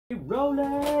We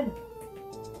rolling!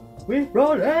 We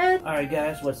rolling! Alright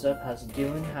guys, what's up? How's it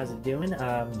doing?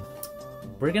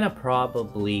 We're gonna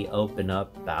probably open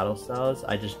up battle styles.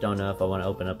 I just don't know if I want to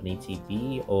open up an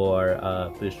ETB or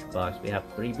a booster box. We have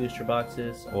 3 booster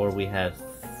boxes or we have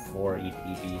 4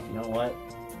 ETBs. You know what?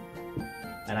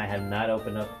 And I have not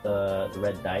opened up the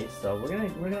red dice, so we're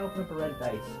gonna open up a red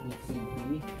dice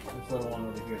ETB. This little one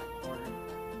over here in the corner.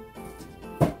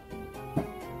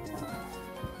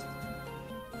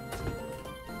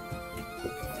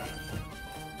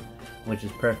 Which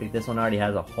is perfect. This one already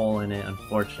has a hole in it,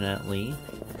 unfortunately.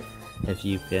 If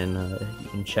you can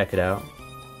check it out.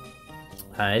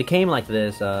 It came like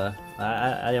this. I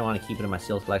didn't want to keep it in my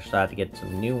seals collection, so I had to get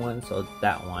some new ones. So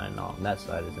that one and all on that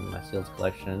side is in my seals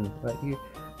collection. Right here,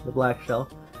 the black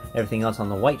shelf. Everything else on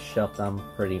the white shelf, I'm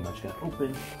pretty much gonna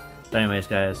open. But anyways,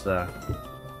 guys,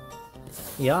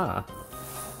 yeah.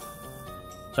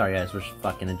 Sorry, guys, we're just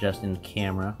fucking adjusting the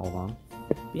camera. Hold on.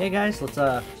 But yeah, guys, let's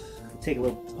take a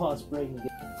little pause break and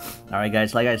get... Alright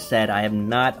guys, like I said, I have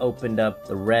not opened up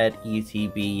the red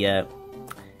ETB yet.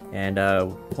 And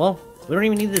well, we don't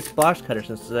even need this box cutter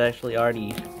since it's actually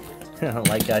already,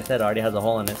 like I said, already has a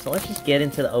hole in it. So let's just get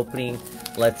into the opening.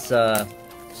 Let's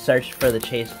search for the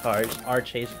chase cards, our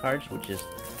chase cards, which is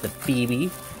the Phoebe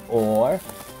or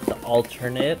the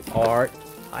alternate art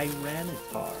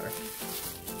Tyranitar.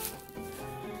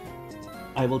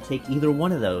 I will take either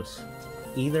one of those.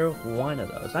 Either one of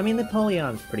those. I mean,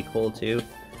 Napoleon's pretty cool too,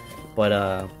 but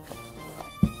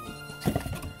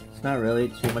it's not really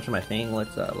too much of my thing.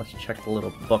 Let's check the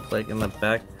little booklet in the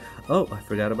back. Oh, I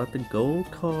forgot about the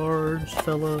gold cards,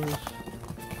 fellas.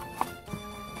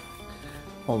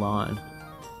 Hold on.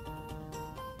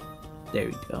 There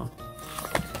we go.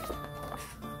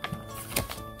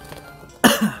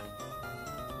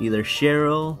 Either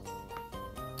Cheryl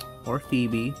or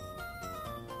Phoebe.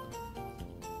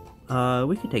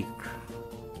 We could take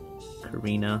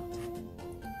Karina.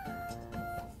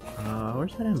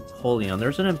 Where's that Empoleon?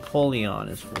 There's an Empoleon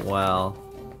as well.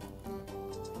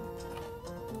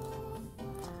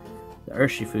 The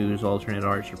Urshifu's alternate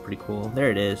arts are pretty cool.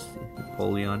 There it is,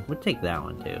 Empoleon. We'll take that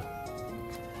one too.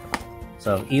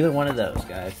 So either one of those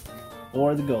guys,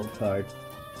 or the gold card.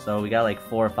 So we got like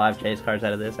 4 or 5 chase cards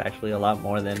out of this. Actually, a lot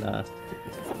more than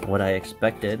what I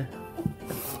expected.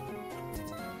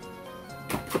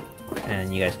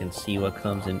 And you guys can see what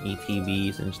comes in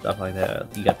ETBs and stuff like that.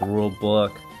 You got the rule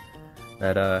book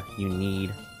that you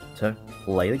need to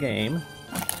play the game.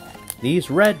 These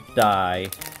red dice,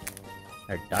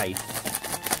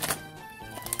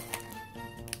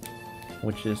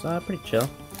 which is pretty chill.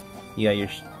 You got your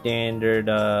standard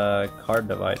card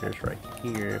dividers right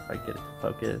here, if I get it to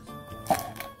focus.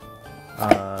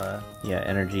 Yeah,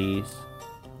 energies.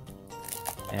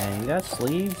 And you got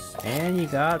sleeves, and you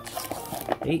got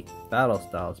 8 battle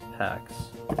styles packs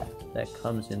that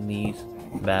comes in these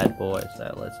bad boys.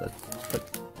 That lets us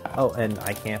put... Oh, and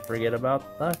I can't forget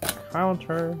about the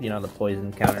counter. You know, the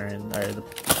poison counter and or the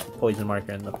poison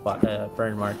marker and the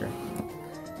burn marker.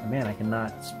 Man, I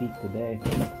cannot speak today.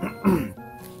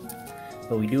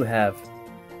 But we do have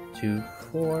 2,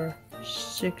 4,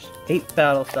 6, 8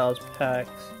 battle styles packs.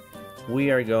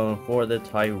 We are going for the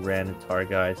Tyranitar,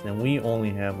 guys, and we only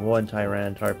have 1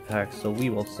 Tyranitar pack, so we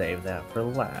will save that for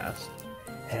last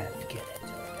and get into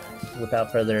it, guys.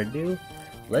 Without further ado,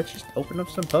 let's just open up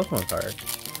some Pokemon cards.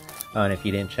 Oh, and if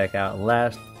you didn't check out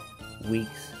last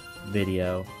week's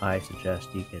video, I suggest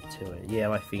you get to it. Yeah,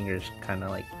 my finger's kind of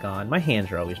like gone. My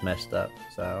hands are always messed up,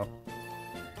 so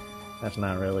that's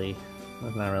not really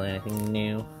anything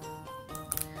new.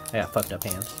 I got fucked up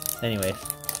hands. Anyways.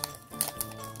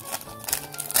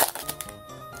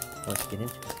 Let's get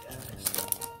into it, guys.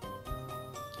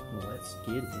 Let's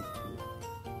get into it.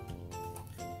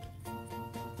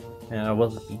 And I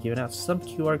will be giving out some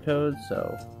QR codes,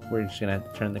 so we're just gonna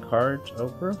have to turn the cards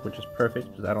over, which is perfect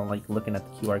because I don't like looking at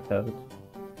the QR codes.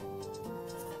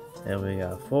 And we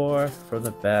got 4 from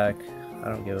the back. I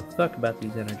don't give a fuck about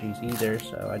these energies either,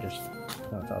 so I just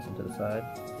kind of toss them to the side.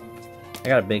 I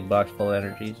got a big box full of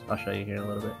energies. I'll show you here in a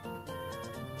little bit.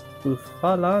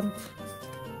 Bouffalant.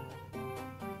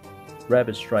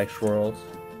 Rapid Strike Swirls,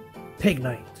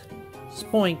 Pignite,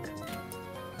 Spoink,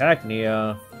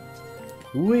 Acnea,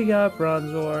 we got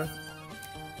Bronzor,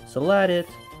 Saladit,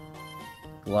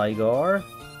 Gligar,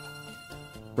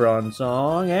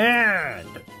 Bronzong, and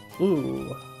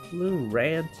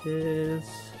Lurantis,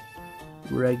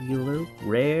 regular,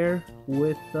 rare,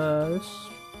 with this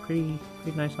pretty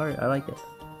nice art. I like it.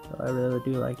 I really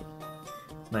do like it.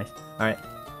 It's nice. Alright,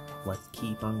 let's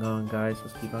keep on going, guys.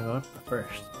 Let's keep on going. But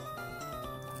first,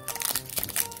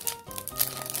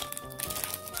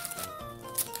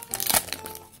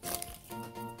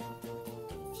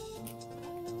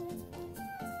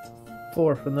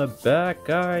 4 from the back,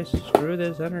 guys. Screw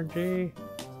this energy.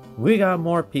 We got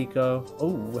Morpeko.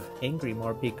 Oh, angry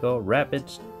Morpeko. Rapid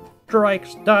Strike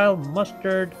style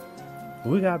Mustard.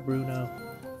 We got Bruno.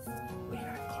 We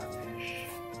got Corphish.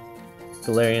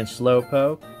 Galarian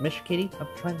Slowpoke. Miss Kitty, I'm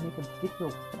trying to make a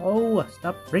video. Oh,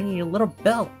 stop ringing your little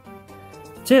bell.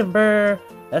 Timber.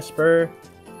 Esper.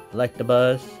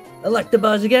 Electabuzz.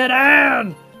 Electabuzz again.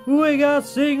 And we got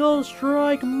Single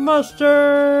Strike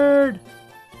Mustard.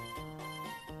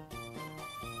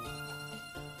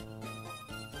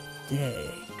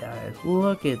 Dang, guys,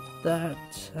 look at that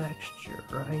texture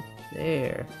right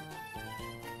there.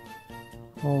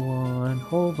 Hold on,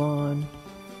 hold on.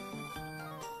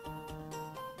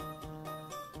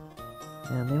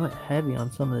 Man, they went heavy on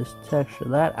some of this texture.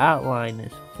 That outline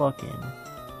is fucking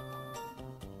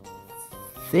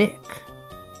thick.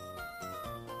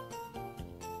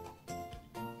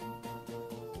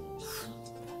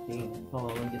 Damn,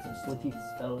 hold on, let me get some slicky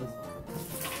spells.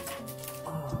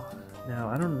 Now,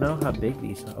 I don't know how big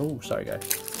these are. Oh, sorry, guys.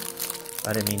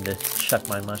 I didn't mean to chuck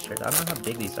my mustard. I don't know how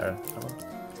big these are.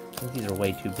 I think these are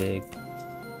way too big.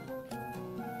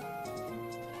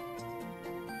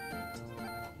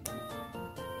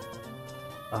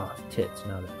 Oh, tits.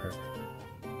 Now they're perfect.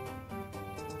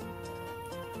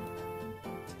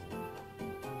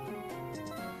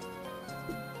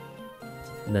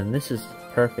 And then this is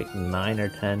perfect 9 or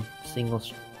 10 single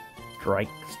strike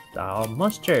style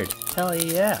mustard. Hell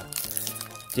yeah.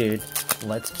 Dude,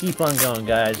 let's keep on going,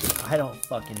 guys. I don't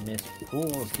fucking miss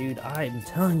pools, dude. I'm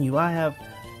telling you, I have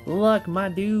luck, my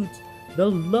dudes. The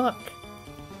luck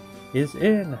is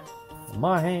in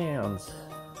my hands.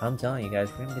 I'm telling you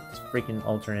guys, we're gonna get this freaking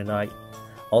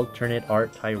alternate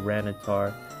art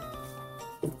Tyranitar.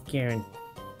 Guaranteed.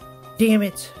 Damn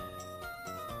it!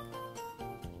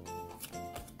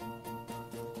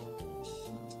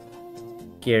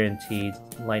 Guaranteed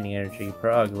Lightning Energy,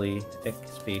 Progly,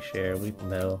 Xpatiare,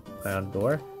 Weepinbell,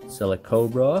 Clowndoor,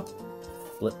 Silicobra,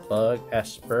 Flipbug,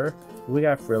 Esper. We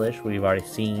got Frillish. We've already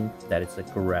seen that it's a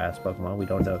grass Pokemon. We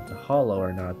don't know if it's a holo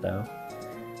or not, though.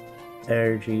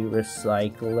 Energy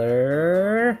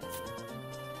Recycler.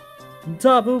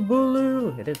 Tapu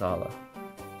Bulu. It is holo.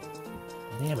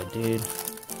 Damn it, dude.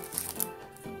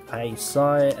 I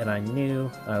saw it and I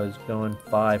knew I was going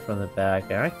 5 from the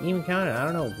back. And I can even count it. I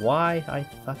don't know why I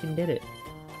fucking did it.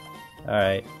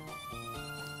 Alright.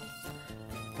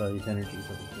 Throw these energies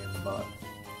over here in the box.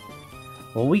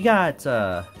 Well, we got,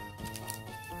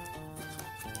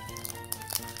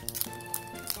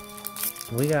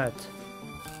 we got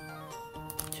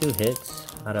 2 hits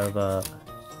out of,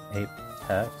 8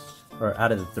 packs. Or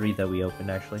out of the 3 that we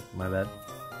opened, actually. My bad.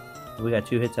 We got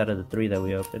 2 hits out of the 3 that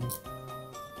we opened.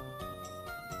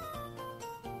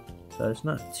 So it's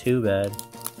not too bad.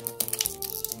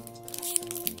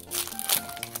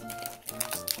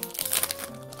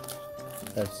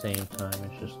 At the same time,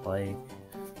 it's just like...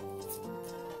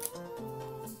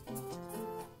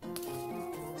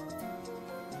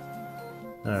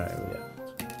 Alright, we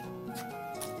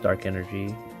got Dark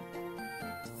Energy,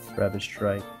 Rapid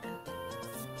Strike,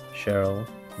 Cheryl,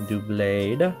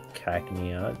 Doublade,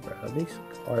 Cacnea. Bro, this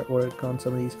artwork on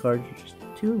some of these cards are just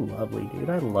too lovely,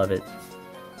 dude. I love it.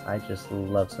 I just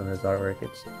love some of this artwork.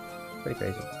 It's pretty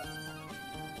crazy.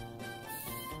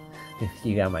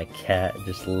 You got my cat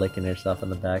just licking herself in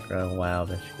the background. Wow,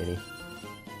 Miss Kitty.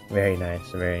 Very nice,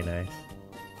 very nice.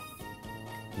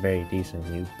 Very decent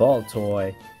view. Ball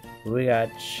Toy. We got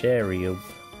Cherry.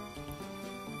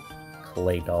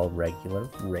 Claydol regular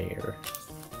rare.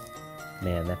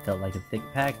 Man, that felt like a thick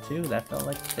pack too. That felt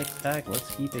like a thick pack.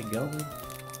 Let's keep it going.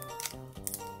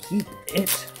 Keep it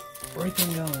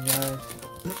freaking going, guys.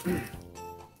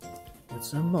 With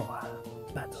some more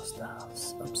battle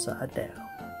styles upside down.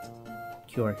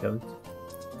 QR codes.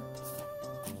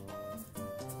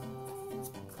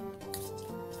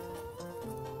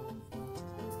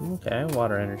 Okay,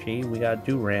 water energy. We got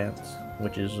Durant,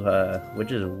 which is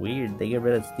weird. They get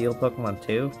rid of steel Pokemon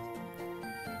too,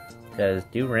 because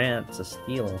Durant's a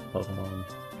steel Pokemon.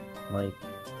 Like,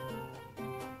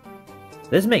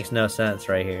 this makes no sense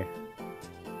right here.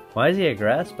 Why is he a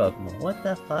grass Pokemon? What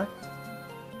the fuck?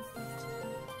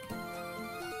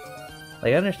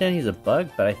 Like, I understand he's a bug,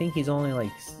 but I think he's only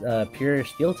like pure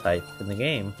steel type in the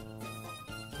game.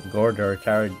 Gordor,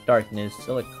 Tower of Darkness,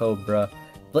 Silicobra,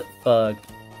 Flipbug,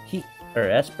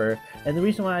 Esper, and the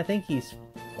reason why I think he's,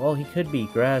 well, he could be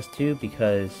grass too,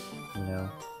 because, you know,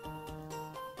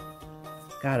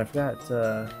 God, I forgot,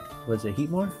 was it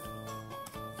Heatmore?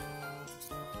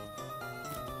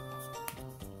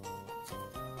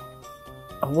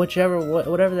 Oh,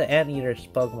 whatever the Anteater's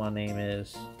Pokemon name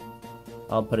is.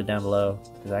 I'll put it down below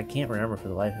because I can't remember for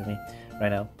the life of me right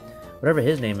now. Whatever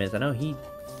his name is, I know he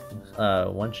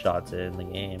one-shots it in the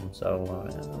game, so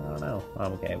I don't know.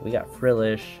 Okay, we got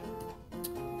Frillish,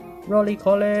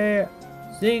 Rolycoly,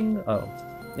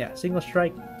 Single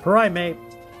Strike, Primate,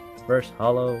 Burst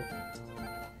Hollow,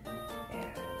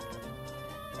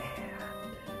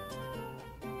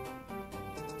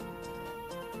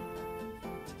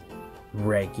 and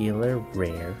regular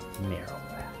rare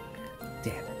Marowak.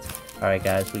 Damn it. Alright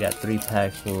guys, we got 3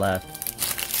 packs left.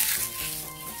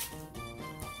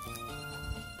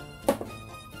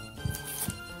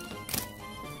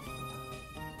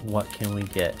 What can we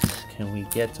get? Can we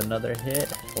get another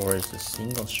hit? Or is the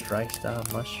Single Strike style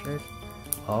mustard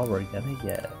all we're gonna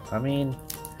get? I mean,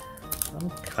 I'm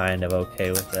kind of okay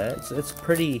with that. It's a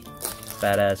pretty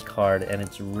badass card and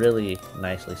it's really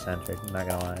nicely centered, I'm not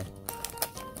gonna lie.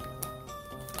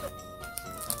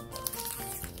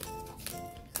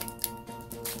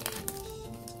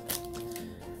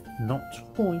 Not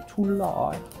going to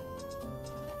lie.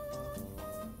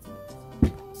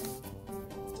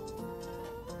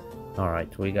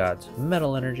 Alright, we got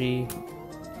Metal Energy,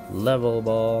 Level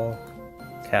Ball,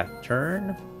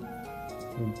 Cacturn,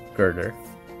 Girder,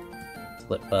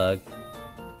 Blipbug.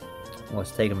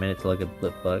 Let's take a minute to look at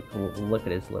Blipbug. Look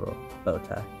at his little bow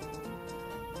tie.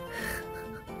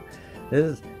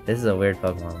 This is a weird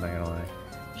Pokemon, I'm not gonna lie.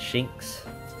 Shinx.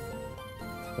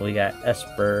 We got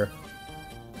Esper.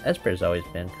 Esper's always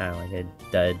been kind of like a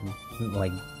dud,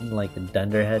 like a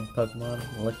Dunderhead Pokemon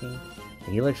looking.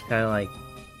 He looks kind of like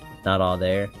not all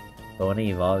there, but when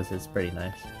he evolves, it's pretty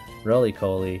nice.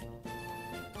 Rolycoly,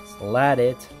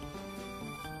 Sladit,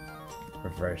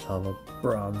 Reverse Hollow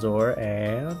Bronzor,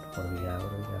 and what do we got? What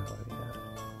do we got?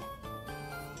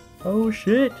 Oh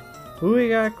shit! We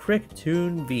got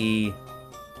Kricketune V.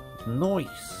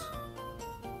 Nice.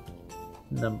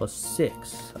 Number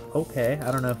 6. Okay,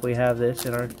 I don't know if we have this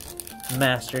in our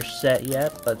master set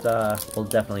yet, but we'll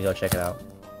definitely go check it out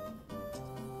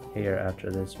here after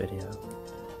this video.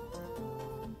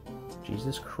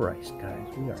 Jesus Christ, guys,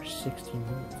 we are 16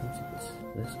 minutes into this.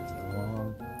 This is a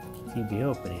long TV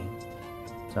opening.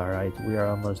 It's alright, we are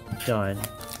almost done.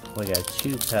 We got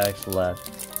 2 packs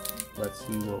left. Let's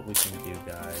see what we can do,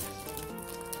 guys.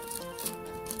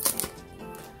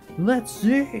 Let's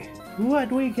see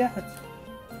what we got.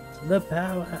 The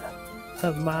power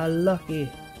of my lucky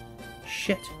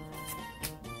shit.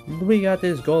 We got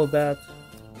this Golbat,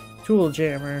 Tool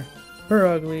Jammer,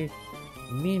 Purugly,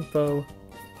 Meanfo,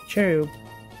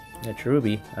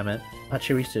 Cherubi, I meant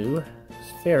Pachirisu,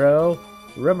 Sphero,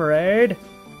 Remoraid,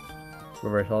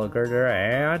 Reverse Hollow Girder,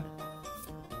 and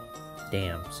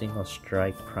Single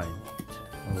Strike Primate.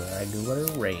 Regular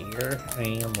rare,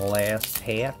 and last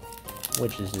half,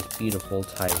 which is this beautiful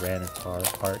Tyranitar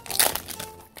art.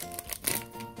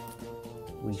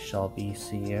 We shall be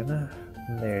seeing.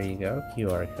 There you go,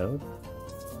 QR code.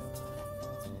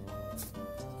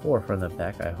 4 from the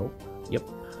back, I hope. Yep,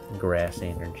 Grass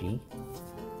Energy.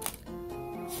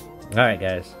 Alright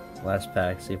guys, last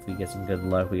pack, see if we get some good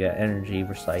luck. We got Energy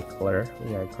Recycler,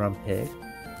 we got Grumpig,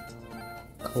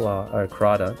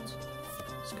 Crawdont,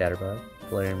 Scatterbug,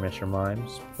 Galarian Mr.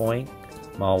 Mimes, Boink,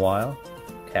 Mawile,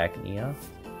 Cacnea.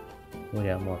 We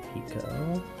got more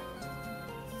Pico.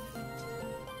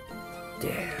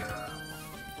 Damn.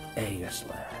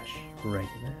 Aegislash.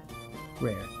 Regular.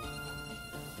 Rare.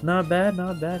 Not bad,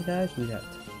 guys. We got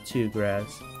 2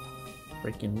 grass.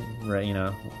 Freaking,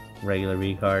 regular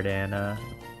V-card and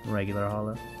regular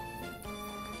holo.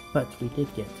 But we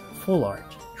did get Full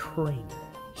Art Trainer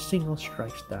Single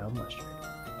Strike style mustard,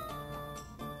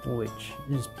 which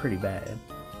is pretty bad.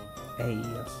 Hey,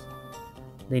 yes.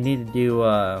 They need to do,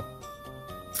 I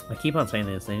keep on saying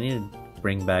this, they need to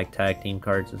bring back tag team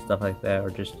cards and stuff like that, or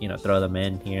just, throw them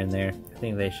in here and there. I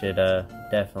think they should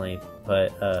definitely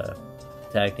put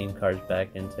tag team cards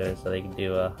back into it so they can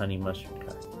do a honey mustard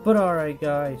card. But alright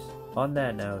guys, on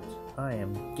that note, I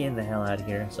am getting the hell out of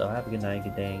here, so have a good night,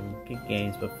 good day, and good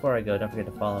games. Before I go, don't forget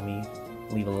to follow me,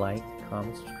 leave a like,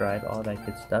 comment, subscribe, all that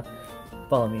good stuff.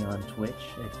 Follow me on Twitch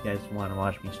if you guys want to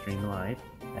watch me stream live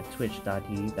at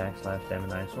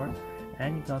twitch.tv/DiamondDinosaur.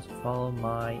 And you can also follow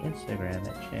my Instagram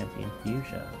at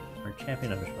ChampionFuchsia, or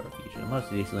Champion_Fuchsia. Most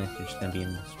of these links are just going to be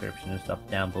in the description and stuff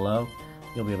down below.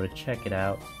 You'll be able to check it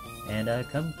out and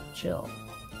come chill,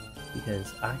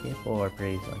 because I get bored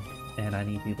pretty easily and I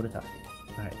need people to talk to.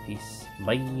 Alright, peace.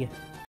 Bye.